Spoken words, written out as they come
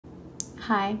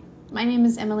Hi, my name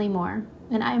is Emily Moore,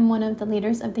 and I am one of the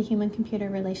leaders of the Human-Computer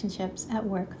Relationships at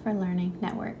Work for Learning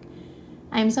Network.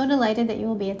 I am so delighted that you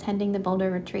will be attending the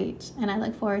Boulder Retreat, and I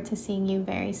look forward to seeing you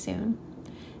very soon.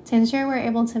 To ensure we're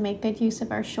able to make good use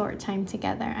of our short time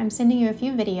together, I'm sending you a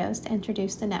few videos to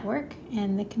introduce the network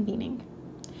and the convening.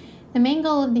 The main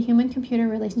goal of the Human-Computer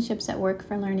Relationships at Work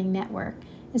for Learning Network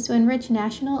is to enrich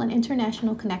national and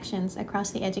international connections across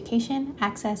the education,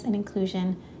 access, and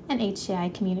inclusion, and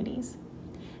HCI communities.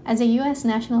 As a U.S.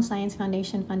 National Science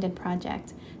Foundation funded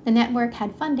project, the network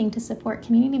had funding to support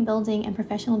community building and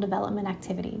professional development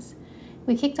activities.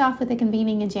 We kicked off with the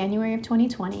convening in January of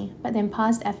 2020, but then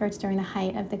paused efforts during the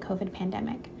height of the COVID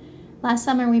pandemic. Last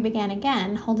summer, we began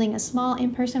again, holding a small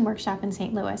in-person workshop in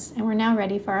St. Louis, and we're now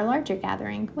ready for our larger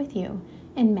gathering with you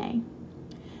in May.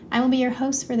 I will be your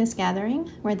host for this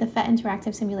gathering, where the PhET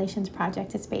Interactive Simulations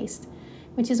project is based,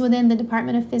 which is within the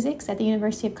Department of Physics at the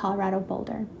University of Colorado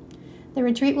Boulder. The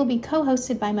retreat will be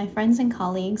co-hosted by my friends and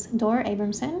colleagues, Dora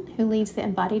Abramson, who leads the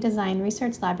Embodied Design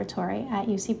Research Laboratory at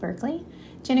UC Berkeley,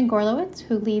 Jenna Gorlowitz,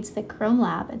 who leads the Chrome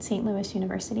Lab at St. Louis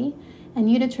University, and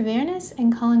Yuda Trevernis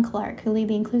and Colin Clark, who lead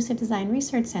the Inclusive Design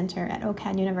Research Center at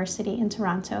OCAD University in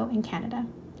Toronto, in Canada.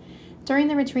 During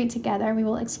the retreat together, we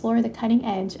will explore the cutting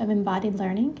edge of embodied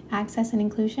learning, access and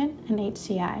inclusion, and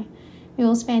HCI. We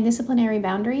will span disciplinary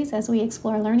boundaries as we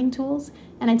explore learning tools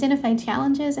and identify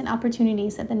challenges and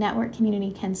opportunities that the network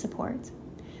community can support.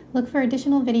 Look for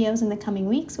additional videos in the coming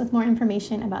weeks with more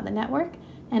information about the network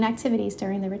and activities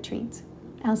during the retreat.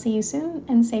 I'll see you soon,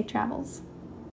 and safe travels.